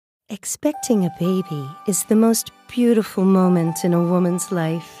Expecting a baby is the most beautiful moment in a woman's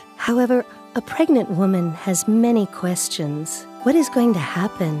life. However, a pregnant woman has many questions. What is going to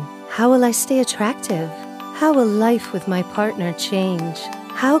happen? How will I stay attractive? How will life with my partner change?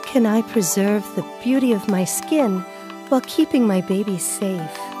 How can I preserve the beauty of my skin while keeping my baby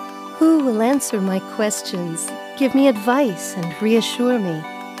safe? Who will answer my questions, give me advice, and reassure me?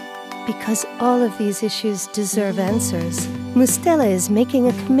 Because all of these issues deserve answers, Mustela is making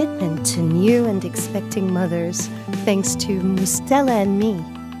a commitment to new and expecting mothers, thanks to Mustela and Me,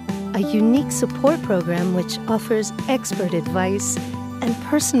 a unique support program which offers expert advice and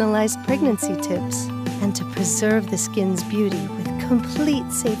personalized pregnancy tips. And to preserve the skin's beauty with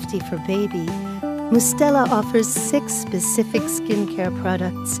complete safety for baby, Mustela offers 6 specific skincare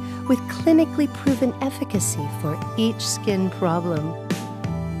products with clinically proven efficacy for each skin problem.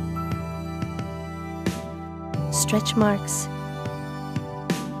 Stretch marks,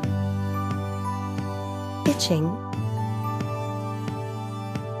 itching,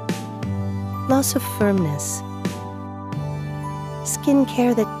 loss of firmness, skin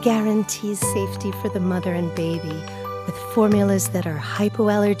care that guarantees safety for the mother and baby with formulas that are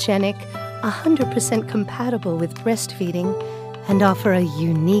hypoallergenic, 100% compatible with breastfeeding, and offer a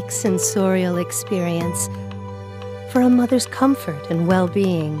unique sensorial experience for a mother's comfort and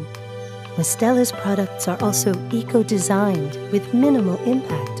well-being. Mustela's products are also eco-designed with minimal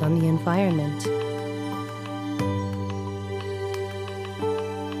impact on the environment.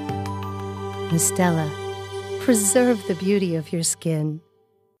 Mustela, preserve the beauty of your skin.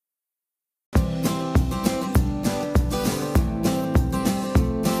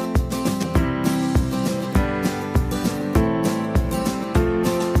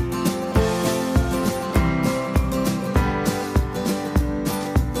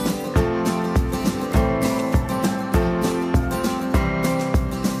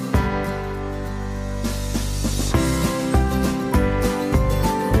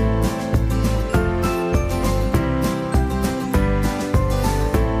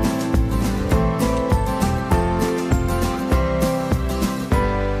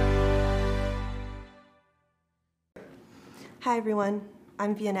 Hi everyone,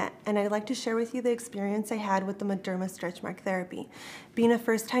 I'm Vianette, and I'd like to share with you the experience I had with the Mederma stretch mark therapy. Being a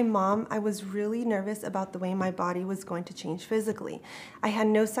first-time mom, I was really nervous about the way my body was going to change physically. I had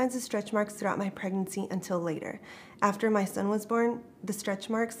no signs of stretch marks throughout my pregnancy until later. After my son was born, the stretch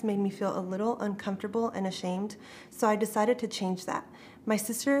marks made me feel a little uncomfortable and ashamed, so I decided to change that. My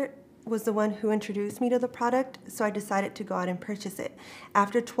sister was the one who introduced me to the product, so I decided to go out and purchase it.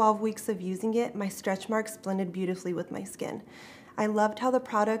 After 12 weeks of using it, my stretch marks blended beautifully with my skin. I loved how the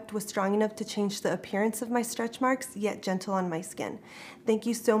product was strong enough to change the appearance of my stretch marks, yet gentle on my skin. Thank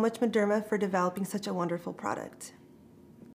you so much, Mederma, for developing such a wonderful product.